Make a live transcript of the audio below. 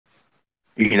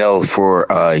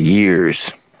For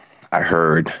years, I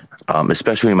heard,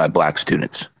 especially my black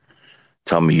students,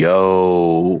 tell me,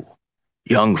 yo,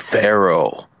 young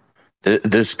Pharaoh,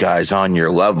 this guy's on your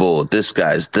level. This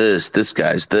guy's this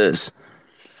guy's this.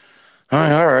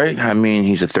 All right. I mean,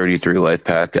 he's a 33 life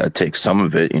path. Got to take some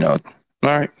of it. All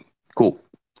right, cool.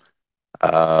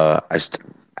 I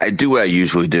do what I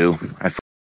usually do.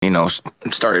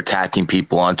 Start attacking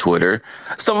people on Twitter.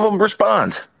 Some of them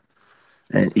respond.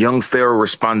 And young Pharaoh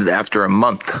responded after a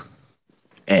month.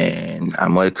 And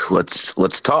I'm like,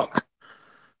 let's talk.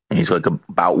 And he's like,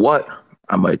 about what?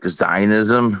 I'm like,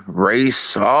 Zionism,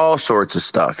 race, all sorts of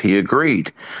stuff. He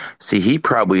agreed. See, he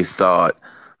probably thought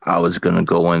I was going to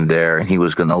go in there and he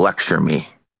was going to lecture me.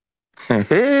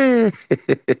 I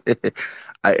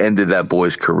ended that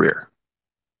boy's career.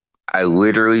 I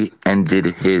literally ended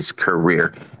his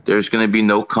career. There's going to be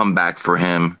no comeback for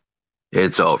him.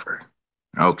 It's over.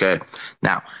 Okay.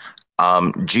 Now,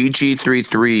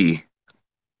 GG33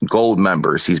 gold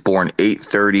members. He's born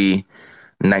 8/30,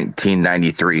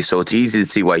 1993. So it's easy to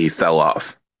see why he fell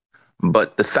off.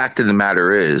 But the fact of the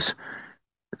matter is,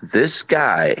 this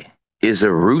guy is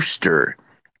a rooster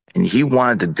and he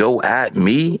wanted to go at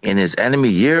me in his enemy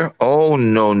year. Oh,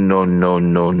 no, no, no,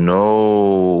 no,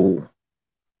 no.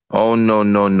 Oh, no,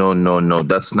 no, no, no, no.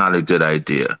 That's not a good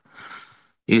idea.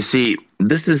 You see,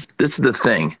 this is the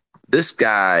thing. This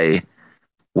guy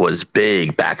was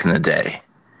big back in the day.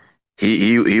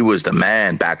 He was the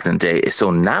man back in the day.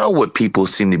 So now what people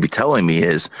seem to be telling me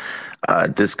is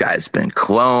this guy's been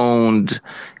cloned.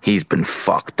 He's been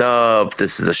fucked up.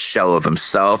 This is a shell of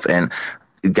himself. And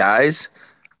guys,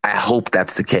 I hope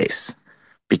that's the case.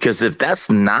 Because if that's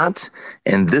not,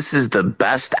 and this is the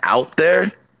best out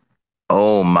there,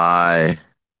 oh my.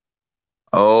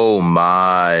 Oh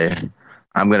my.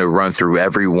 I'm going to run through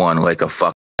everyone like a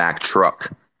fucking back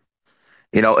truck.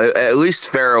 At least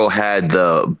Pharaoh had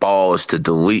the balls to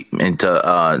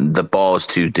the balls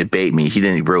to debate me. He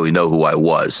didn't really know who I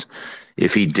was.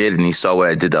 If he did and he saw what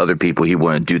I did to other people, he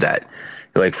wouldn't do that.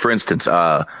 Like, for instance,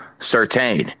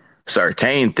 Sartain.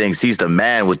 Sartain thinks he's the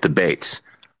man with debates.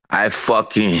 I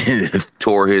fucking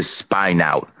tore his spine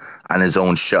out on his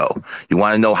own show. You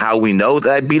want to know how we know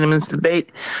that I beat him in this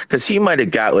debate? Because he might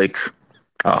have got like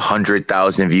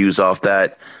 100,000 views off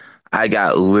that. I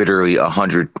got literally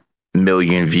 100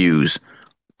 million views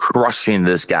crushing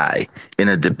this guy in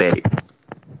a debate.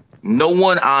 No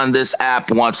one on this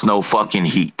app wants no fucking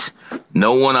heat.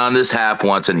 No one on this app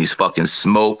wants any fucking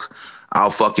smoke. I'll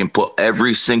fucking put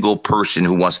every single person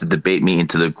who wants to debate me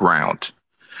into the ground.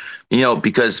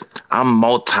 Because I'm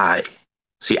multi.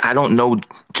 See, I don't know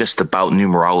just about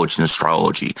numerology and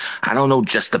astrology. I don't know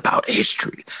just about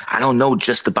history. I don't know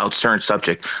just about certain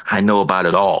subject. I know about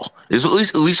it all. It's at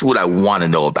least what I want to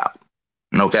know about.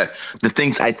 Okay, the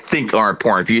things I think are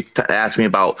important. If you ask me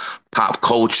about pop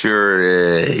culture,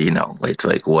 it's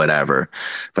like whatever.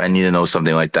 If I need to know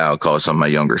something like that, I'll call some of my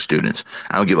younger students.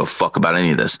 I don't give a fuck about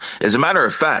any of this. As a matter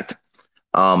of fact,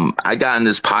 I got in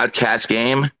this podcast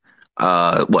game,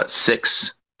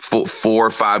 4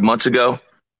 or 5 months ago.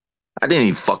 I didn't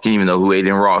even know who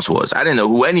Aiden Ross was. I didn't know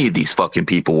who any of these fucking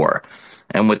people were.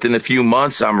 And within a few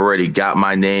months, I'm already got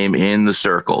my name in the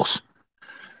circles.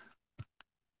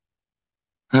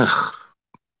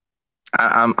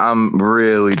 I'm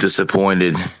really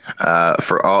disappointed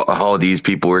for all these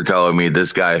people who are telling me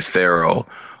this guy Pharaoh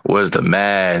was the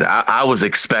man. I was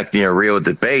expecting a real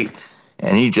debate,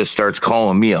 and he just starts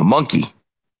calling me a monkey.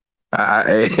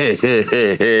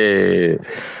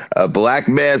 A black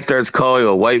man starts calling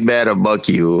a white man a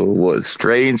monkey. What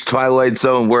strange twilight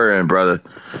zone we're in, brother.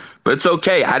 But it's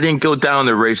okay. I didn't go down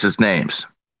the racist names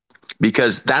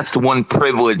because that's the one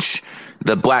privilege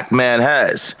the black man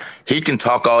has. He can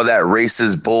talk all that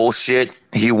racist bullshit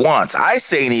he wants. I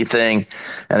say anything,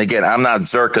 and again, I'm not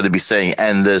Zerka to be saying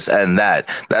and this and that.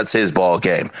 That's his ball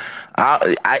game.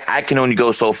 I can only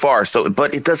go so far.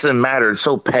 But it doesn't matter. It's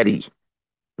so petty.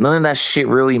 None of that shit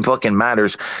really fucking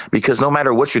matters because no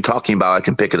matter what you're talking about, I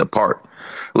can pick it apart.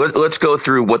 Let's go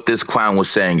through what this clown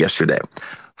was saying yesterday.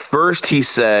 First, he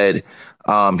said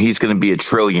he's going to be a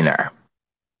trillionaire.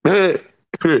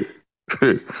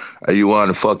 Are you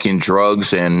on fucking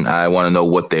drugs? And I want to know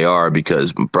what they are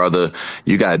because, brother,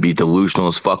 you got to be delusional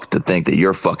as fuck to think that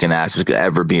your fucking ass is going to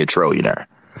ever be a trillionaire.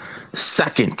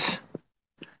 Second,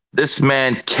 this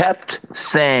man kept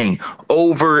saying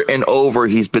over and over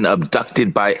he's been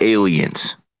abducted by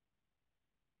aliens.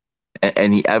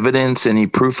 Any evidence, any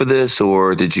proof of this,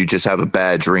 or did you just have a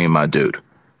bad dream, my dude?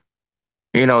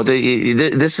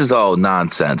 This is all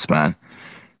nonsense, man.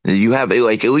 You have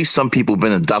like at least some people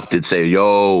been abducted say,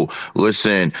 yo,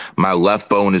 listen, my left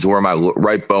bone is where my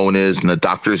right bone is, and the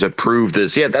doctors have proved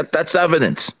this. Yeah, that's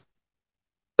evidence.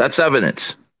 That's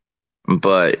evidence.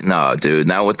 But no, dude,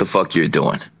 not what the fuck you're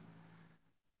doing.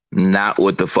 Not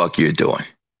what the fuck you're doing.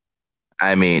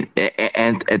 I mean,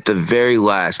 and at the very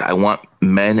last, I want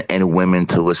men and women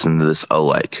to listen to this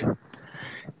alike.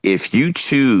 If you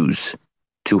choose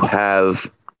to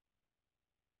have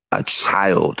a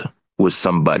child with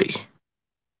somebody,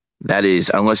 that is,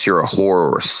 unless you're a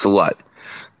whore or a slut,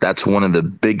 that's one of the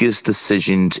biggest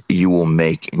decisions you will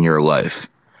make in your life.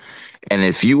 And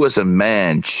if you as a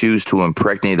man choose to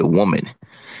impregnate a woman,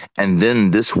 and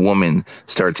then this woman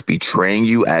starts betraying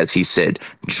you, as he said,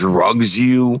 drugs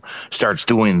you, starts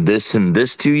doing this and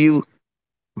this to you,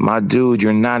 my dude,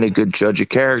 you're not a good judge of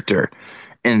character.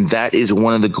 And that is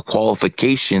one of the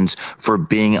qualifications for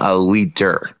being a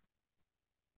leader.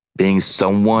 Being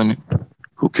someone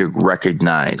who can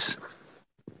recognize.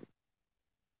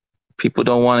 People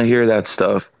don't want to hear that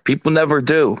stuff. People never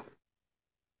do.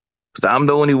 Because I'm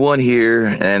the only one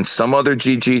here and some other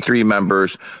GG3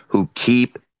 members who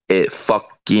keep it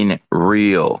fucking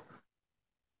real.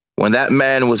 When that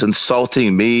man was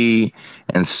insulting me,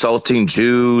 insulting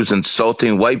Jews,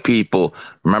 insulting white people,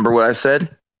 remember what I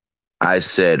said? I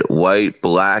said white,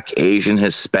 black, Asian,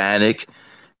 Hispanic,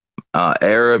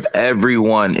 Arab,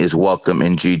 everyone is welcome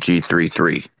in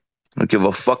GG33. I don't give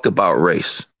a fuck about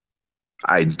race.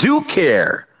 I do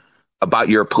care about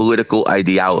your political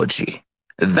ideology.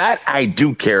 That I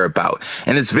do care about.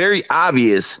 And it's very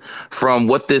obvious from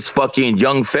what this fucking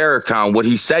young Farrakhan, what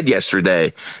he said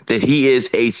yesterday, that he is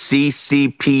a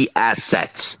CCP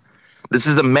asset. This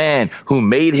is a man who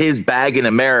made his bag in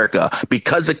America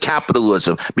because of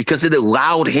capitalism, because it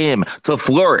allowed him to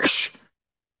flourish.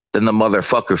 Then the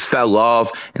motherfucker fell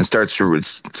off and starts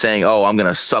saying, oh, I'm going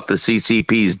to suck the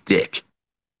CCP's dick.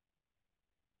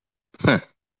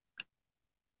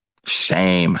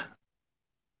 Shame.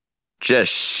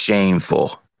 Just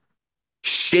shameful.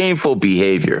 Shameful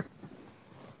behavior.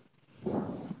 You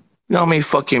know how many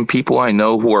fucking people I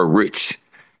know who are rich?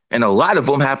 And a lot of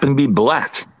them happen to be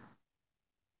black.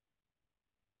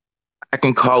 I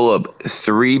can call up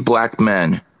 3 black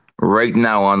men right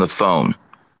now on the phone,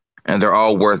 and they're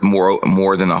all worth more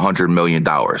than $100 million.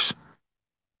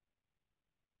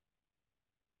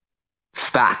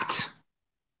 Fact.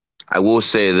 I will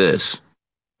say this,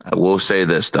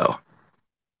 though.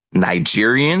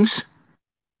 Nigerians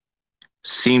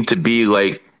seem to be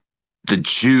like the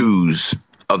Jews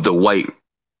of the white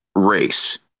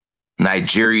race.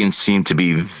 Nigerians seem to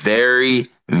be very,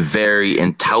 very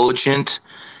intelligent.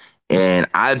 And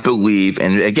I believe,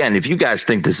 and again, if you guys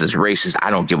think this is racist,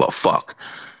 I don't give a fuck.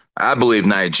 I believe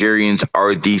Nigerians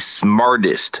are the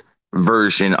smartest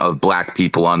version of black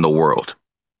people on the world.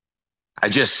 I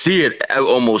just see it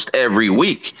almost every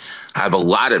week. I have a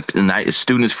lot of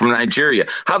students from Nigeria.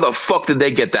 How the fuck did they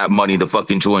get that money to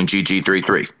fucking join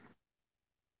GG33?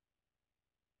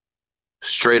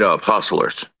 Straight up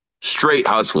hustlers. Straight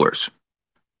hustlers.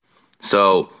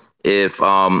 So if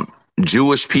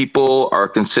Jewish people are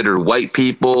considered white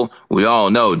people, we all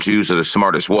know Jews are the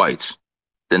smartest whites.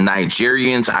 The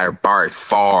Nigerians are by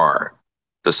far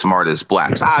the smartest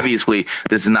blacks. Obviously,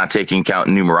 this is not taking account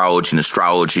numerology and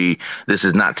astrology. This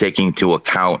is not taking into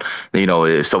account,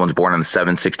 if someone's born on the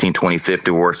 7, 16,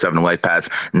 25th, or 7 light paths.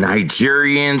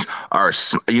 Nigerians are,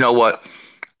 you know what?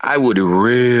 I would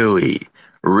really,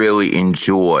 really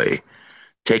enjoy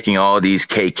taking all these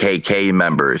KKK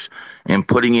members and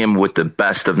putting him with the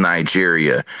best of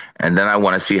Nigeria. And then I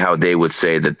want to see how they would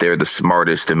say that they're the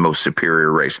smartest and most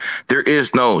superior race. There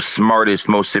is no smartest,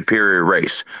 most superior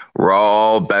race. We're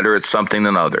all better at something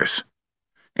than others.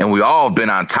 And we all have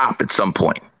been on top at some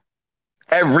point.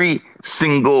 Every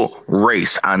single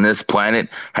race on this planet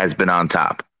has been on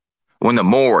top. When the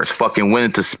Moors fucking went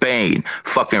into Spain,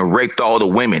 fucking raped all the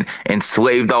women,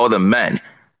 enslaved all the men.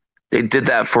 They did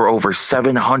that for over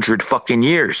 700 fucking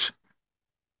years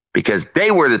because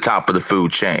they were the top of the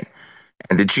food chain.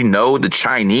 And did you know the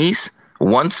Chinese,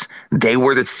 once they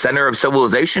were the center of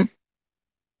civilization?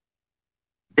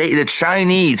 The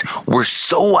Chinese were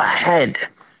so ahead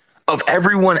of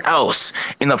everyone else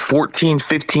in the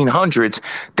 1500s,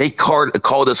 they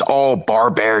called us all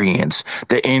barbarians.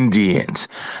 The Indians,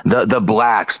 the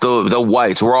blacks, the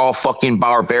whites, we're all fucking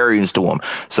barbarians to them.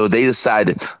 So they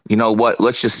decided, you know what,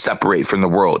 let's just separate from the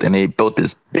world. And they built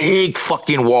this big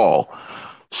fucking wall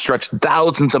stretched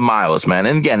thousands of miles, man.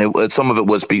 And again, some of it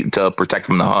was to protect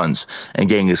from the Huns and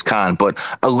Genghis Khan, but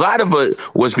a lot of it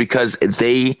was because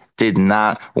they did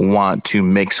not want to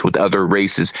mix with other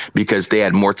races because they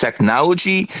had more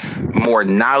technology, more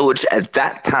knowledge at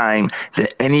that time than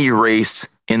any race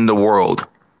in the world.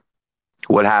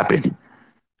 What happened?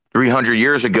 300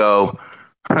 years ago,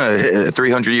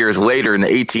 300 years later in the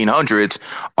 1800s,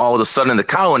 all of a sudden the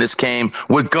colonists came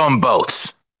with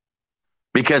gunboats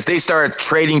because they started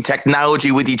trading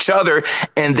technology with each other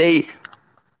and they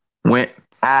went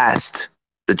past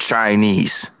the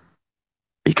Chinese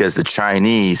because the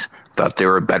Chinese thought they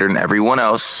were better than everyone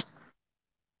else.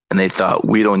 And they thought,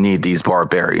 we don't need these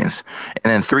barbarians.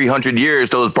 And in 300 years,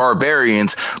 those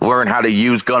barbarians learned how to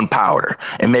use gunpowder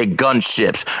and make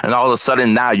gunships. And all of a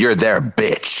sudden, now you're their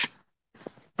bitch.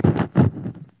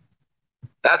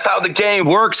 That's how the game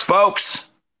works, folks.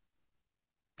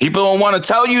 People don't want to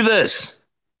tell you this.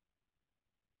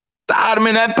 The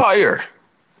Ottoman Empire,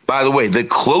 by the way, the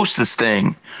closest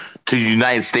thing to the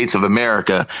United States of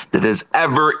America that has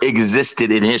ever existed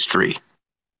in history.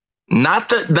 Not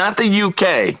the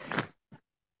UK,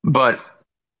 but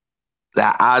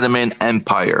the Ottoman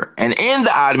Empire. And in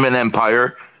the Ottoman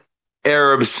Empire,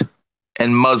 Arabs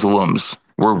and Muslims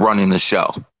were running the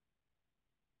show.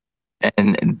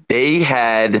 And they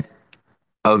had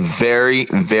a very,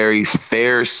 very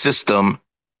fair system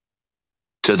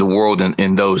to the world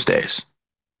in those days.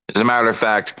 As a matter of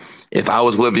fact, if I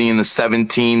was living in the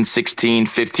 17, 16,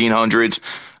 1500s,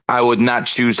 I would not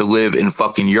choose to live in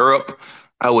fucking Europe.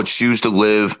 I would choose to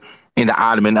live in the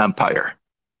Ottoman Empire.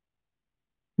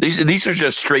 These are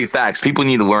just straight facts. People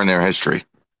need to learn their history.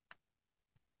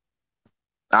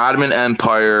 The Ottoman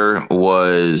Empire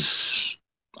was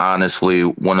honestly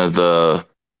one of the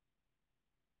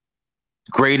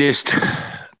greatest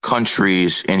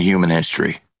countries in human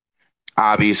history.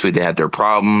 Obviously, they had their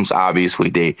problems. Obviously,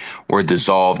 they were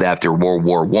dissolved after World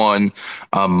War I.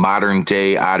 Modern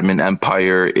day Ottoman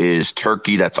Empire is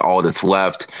Turkey. That's all that's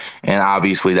left. And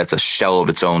obviously, that's a shell of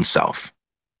its own self,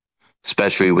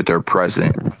 especially with their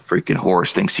president. Freaking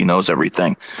horse thinks he knows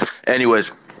everything.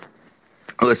 Anyways,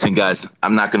 listen, guys,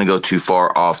 I'm not going to go too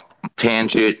far off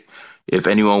tangent. If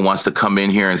anyone wants to come in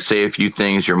here and say a few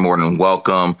things, you're more than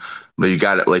welcome. But you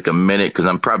got it like a minute because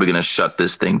I'm probably going to shut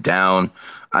this thing down.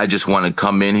 I just want to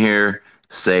come in here,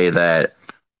 say that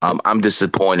I'm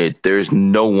disappointed. There's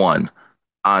no one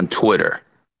on Twitter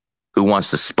who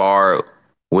wants to spar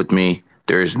with me.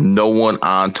 There's no one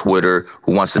on Twitter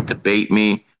who wants to debate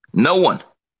me. No one.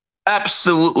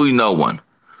 Absolutely no one.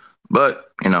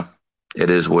 But, you know, it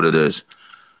is what it is.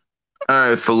 All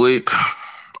right, Philippe.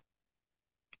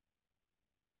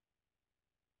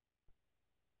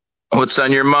 What's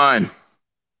on your mind?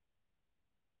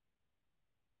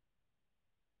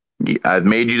 I've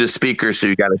made you the speaker, so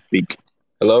you got to speak.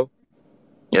 Hello?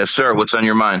 Yes, sir. What's on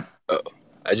your mind?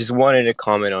 I just wanted to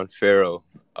comment on Pharaoh.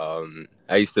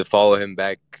 I used to follow him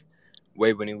back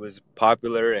way when he was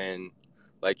popular, and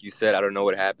like you said, I don't know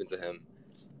what happened to him.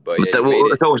 But yeah, he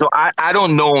made it. So I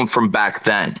don't know him from back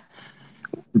then.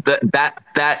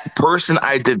 That person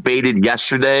I debated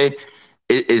yesterday,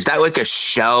 is that like a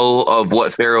shell of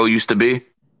what Pharaoh used to be?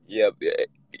 Yeah,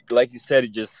 like you said,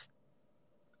 it just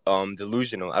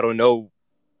delusional. I don't know.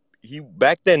 He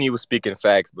back then he was speaking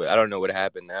facts, but I don't know what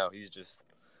happened now. He's just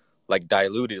like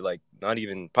diluted, like not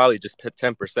even probably just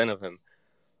 10% of him.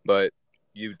 But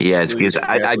you Yeah, still use because an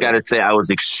I example. gotta say I was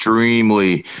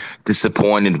extremely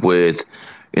disappointed with,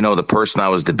 the person I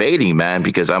was debating, man,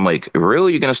 because I'm like,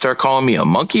 really? You're gonna start calling me a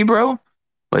monkey, bro?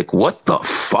 Like, what the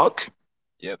fuck?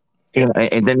 Yep. Yeah,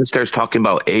 and then he starts talking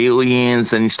about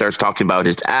aliens. Then he starts talking about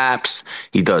his apps.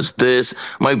 He does this.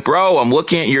 I'm like, bro, I'm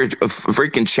looking at your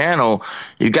freaking channel.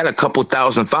 You got a couple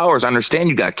thousand followers. I understand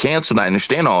you got canceled. I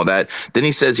understand all that. Then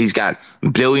he says he's got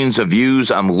billions of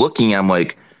views. I'm looking. I'm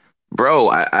like, bro,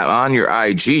 on your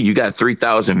IG, you got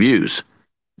 3,000 views.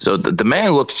 So the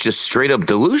man looks just straight up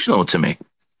delusional to me.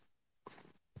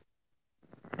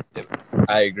 Yep.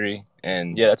 I agree,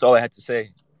 and yeah, that's all I had to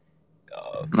say.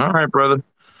 All right, brother.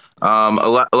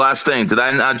 Last thing, did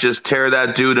I not just tear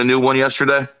that dude a new one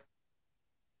yesterday?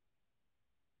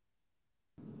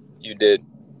 You did.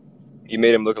 You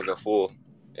made him look like a fool,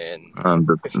 and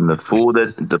The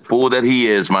fool that he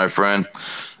is, my friend.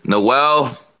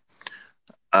 Noel,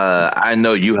 I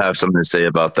know you have something to say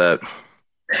about that.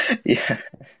 Yeah.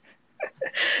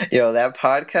 Yo, that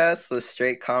podcast was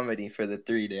straight comedy for the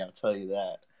 3 day, I'll tell you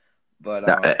that. But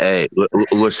Hey,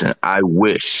 listen, I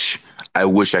wish I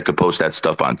wish I could post that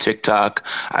stuff on TikTok.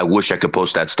 I wish I could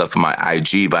post that stuff on my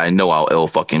IG, but I know it'll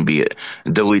fucking be it.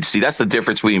 Delete. See, that's the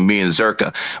difference between me and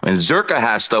Zerka. When Zerka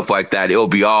has stuff like that, it'll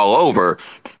be all over.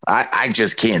 I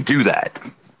just can't do that.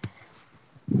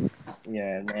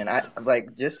 Yeah, man. I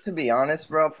like, just to be honest,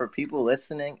 bro, for people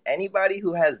listening, anybody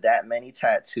who has that many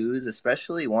tattoos,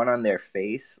 especially one on their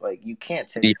face, like you can't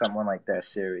take someone like that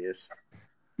serious.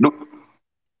 Nope.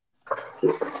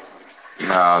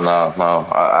 No.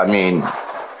 I mean,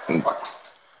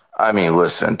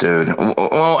 listen, dude.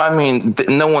 Well, I mean,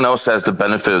 no one else has the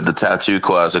benefit of the tattoo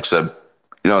clause except,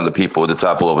 the people at the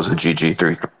top levels of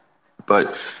GG33. But,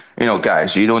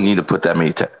 guys, you don't need to put that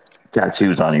many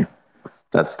tattoos on you.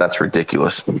 That's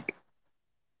ridiculous.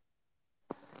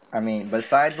 I mean,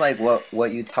 besides like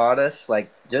what you taught us, like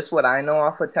just what I know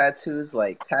off of tattoos,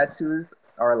 like tattoos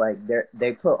are like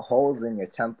they put holes in your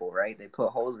temple, right? They put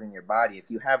holes in your body. If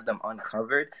you have them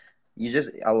uncovered, you're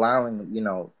just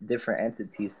allowing, different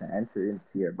entities to enter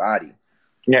into your body.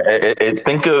 Yeah,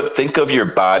 think of your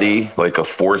body like a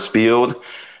force field,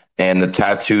 and the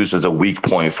tattoos is a weak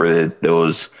point for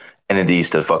those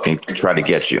entities to fucking try to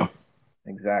get you.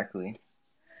 Exactly.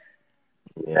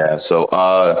 Yeah. So,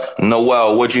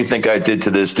 Noel, what do you think I did to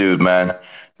this dude, man?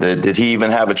 Did he even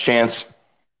have a chance?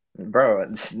 Bro,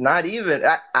 it's not even.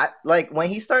 I like when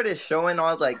he started showing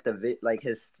all like like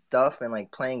his stuff and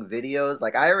like playing videos.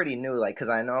 Like I already knew, like, because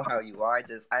I know how you are.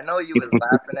 I know you was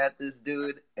laughing at this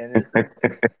dude, and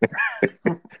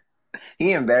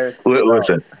he embarrassed himself.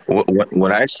 Listen,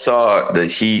 when I saw that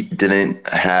he didn't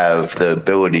have the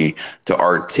ability to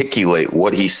articulate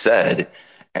what he said,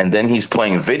 and then he's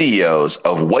playing videos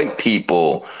of white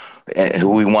people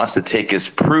who he wants to take as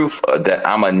proof that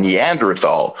I'm a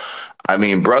Neanderthal. I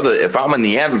mean, brother, if I'm a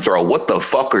Neanderthal, what the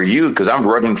fuck are you? Because I'm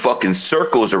running fucking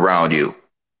circles around you.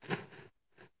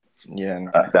 Yeah,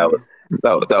 no.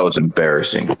 That was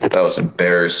embarrassing. That was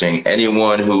embarrassing.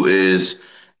 Anyone who is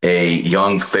a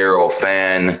young Pharaoh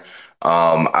fan,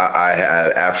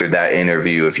 I after that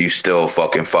interview, if you still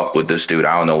fucking fuck with this dude,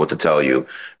 I don't know what to tell you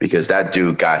because that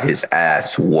dude got his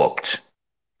ass whooped.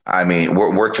 I mean,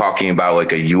 we're talking about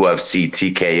like a UFC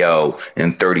TKO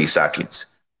in 30 seconds.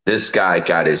 This guy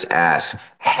got his ass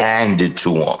handed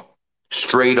to him,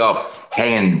 straight up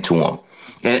handed to him.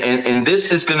 And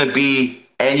this is going to be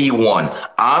anyone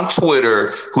on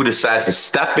Twitter who decides to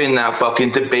step in that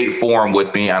fucking debate forum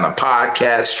with me on a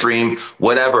podcast stream,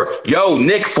 whatever. Yo,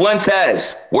 Nick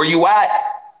Fuentes, where you at?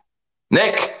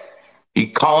 Nick, you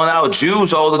calling out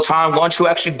Jews all the time. Why don't you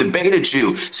actually debate a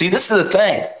Jew? See, this is the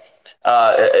thing.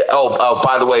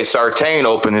 By the way, Sartain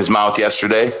opened his mouth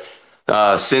yesterday.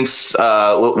 Since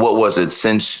what was it?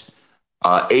 Since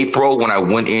April, when I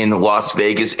went in Las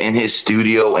Vegas in his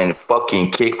studio and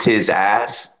fucking kicked his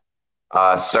ass.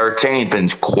 Sartain been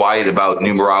quiet about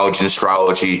numerology and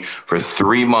astrology for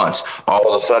 3 months. All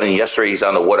of a sudden, yesterday he's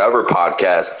on the whatever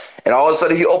podcast, and all of a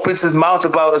sudden he opens his mouth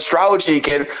about astrology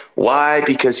again. Why?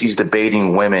 Because he's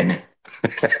debating women.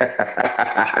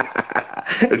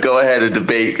 Go ahead and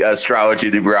debate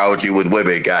astrology, numerology with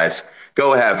women, guys.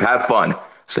 Go ahead, have fun.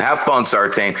 So have fun,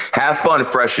 Sartain. Have fun,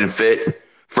 fresh and fit.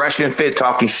 Fresh and fit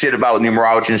talking shit about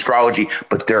numerology and astrology,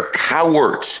 but they're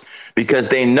cowards because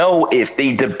they know if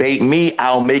they debate me,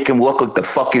 I'll make them look like the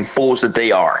fucking fools that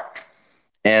they are.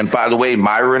 And by the way,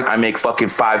 Myron, I make fucking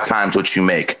 5 times what you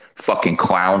make. Fucking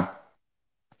clown.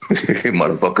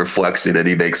 Motherfucker flexing that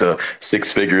he makes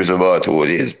 6 figures of what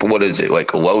is it,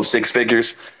 like low 6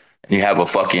 figures? And you have a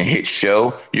fucking hit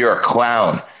show. You're a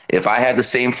clown. If I had the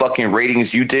same fucking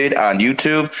ratings you did on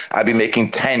YouTube, I'd be making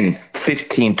 10,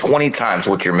 15, 20 times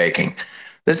what you're making.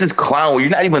 This is clown. You're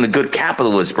not even a good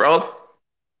capitalist, bro.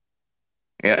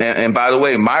 And by the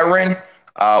way, Myron,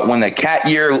 when the cat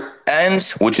year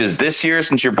ends, which is this year,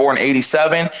 since you're born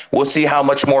 87, we'll see how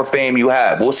much more fame you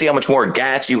have. We'll see how much more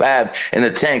gas you have in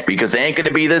the tank because it ain't going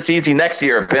to be this easy next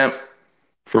year, pimp.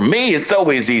 For me, it's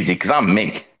always easy because I'm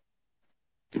me.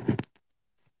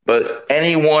 But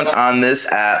anyone on this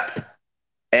app,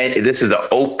 and this is an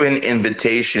open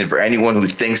invitation for anyone who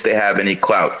thinks they have any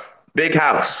clout. Big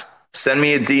House, send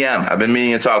me a DM. I've been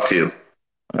meaning to talk to you.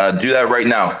 Do that right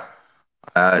now.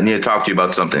 I need to talk to you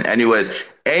about something. Anyways,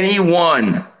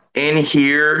 anyone in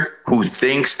here who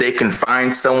thinks they can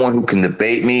find someone who can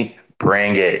debate me,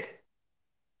 bring it.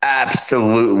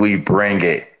 Absolutely bring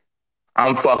it.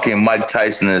 I'm fucking Mike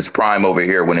Tyson in his prime over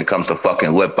here when it comes to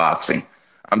fucking lip boxing.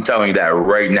 I'm telling you that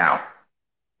right now.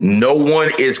 No one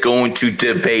is going to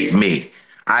debate me.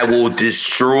 I will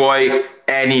destroy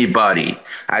anybody.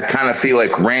 I kind of feel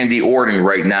like Randy Orton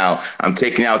right now. I'm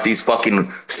taking out these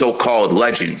fucking so-called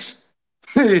legends.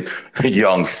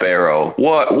 Young Pharaoh.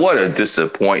 What a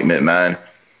disappointment, man.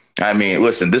 I mean,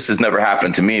 listen, this has never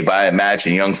happened to me, but I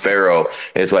imagine young Pharaoh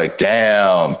is like,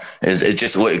 damn, it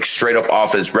just like straight up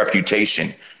off his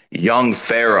reputation. Young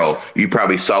Pharaoh, you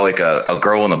probably saw like a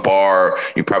girl in the bar.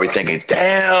 You probably thinking,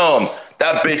 damn,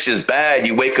 that bitch is bad.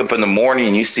 You wake up in the morning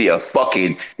and you see a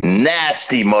fucking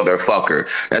nasty motherfucker.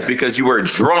 That's because you were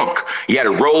drunk. You had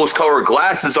rose colored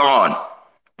glasses on.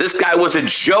 This guy was a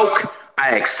joke.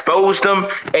 I exposed him.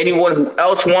 Anyone who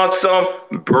else wants some,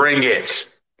 bring it.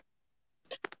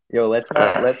 Yo, let's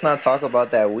not talk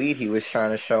about that weed he was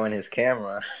trying to show in his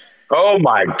camera. Oh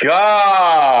my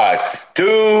God,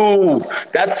 dude,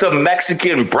 that's some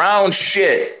Mexican brown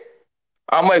shit.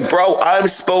 I'm like, bro, I'm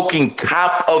smoking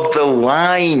top of the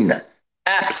line.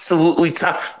 Absolutely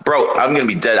top. Bro, I'm going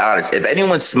to be dead honest. If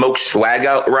anyone smokes swag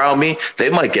out around me, they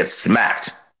might get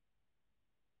smacked.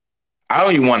 I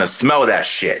don't even want to smell that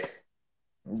shit.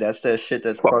 That's the shit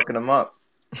that's fucking him up.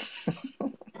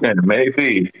 Yeah,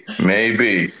 maybe.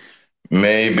 All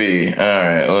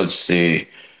right, let's see.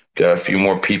 Got a few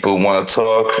more people who want to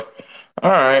talk. All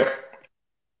right.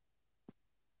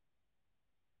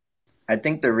 I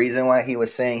think the reason why he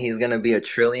was saying he's gonna be a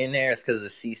trillionaire is because the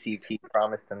CCP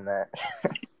promised him that.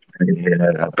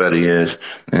 Yeah, I bet he is.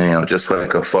 And, just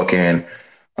like a fucking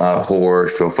whore,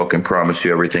 she'll fucking promise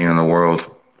you everything in the world.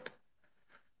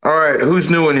 All right, who's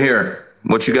new in here?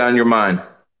 What you got in your mind?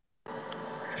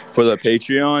 For the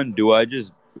Patreon, do I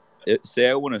just say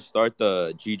I want to start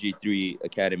the GG3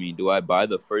 Academy? Do I buy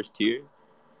the first tier?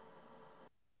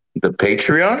 The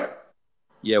Patreon?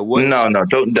 Yeah, what? No, no.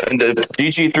 The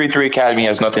GG33 Academy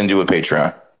has nothing to do with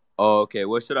Patreon. Oh, okay.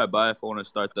 What should I buy if I want to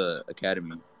start the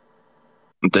Academy?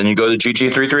 Then you go to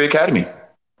GG33 Academy.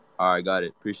 All right, got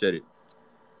it. Appreciate it.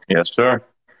 Yes, sir.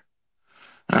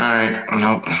 All right.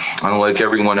 No, unlike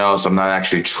everyone else, I'm not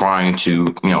actually trying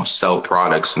to, sell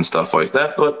products and stuff like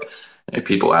that. But if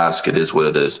people ask, it is what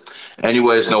it is.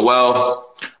 Anyways, Noel,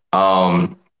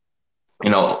 um,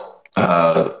 you know,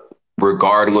 uh,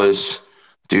 regardless,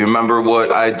 do you remember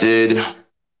what I did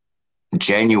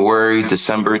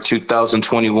December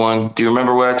 2021? Do you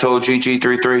remember what I told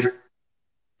GG33?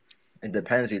 It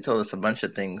depends. He told us a bunch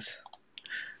of things.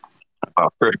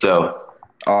 Crypto.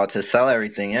 Oh, to sell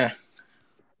everything, yeah.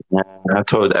 I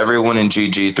told everyone in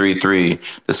GG33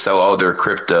 to sell all their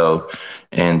crypto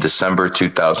in December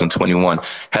 2021.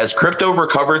 Has crypto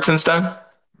recovered since then?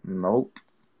 Nope.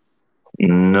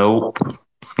 Nope.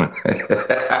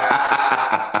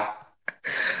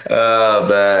 Oh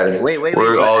man. Wait. Where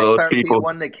But all those XRP people?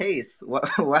 won the case.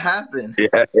 What happened?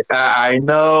 Yeah, I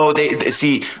know. They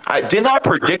see. Didn't I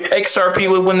predict XRP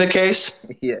would win the case?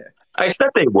 Yeah, I said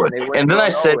they and would, they and wouldn't then go I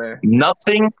said nowhere.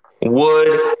 nothing would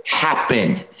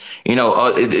happen. These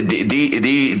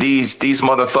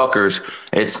motherfuckers.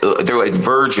 They're like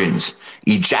virgins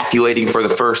ejaculating for the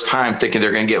first time, thinking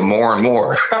they're gonna get more and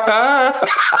more.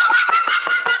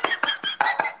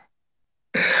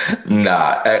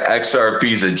 Nah,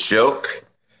 XRP's a joke.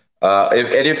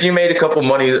 If you made a couple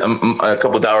money, a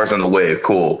couple dollars on the wave,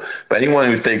 cool. But anyone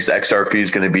who thinks XRP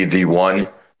is going to be the one,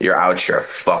 you're out your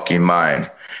fucking mind.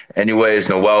 Anyways,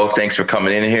 Noel, thanks for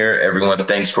coming in here. Everyone,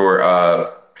 thanks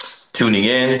for tuning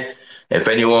in. If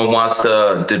anyone wants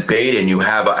to debate and you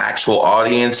have an actual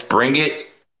audience, bring it.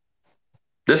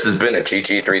 This has been a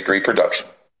GG33 production.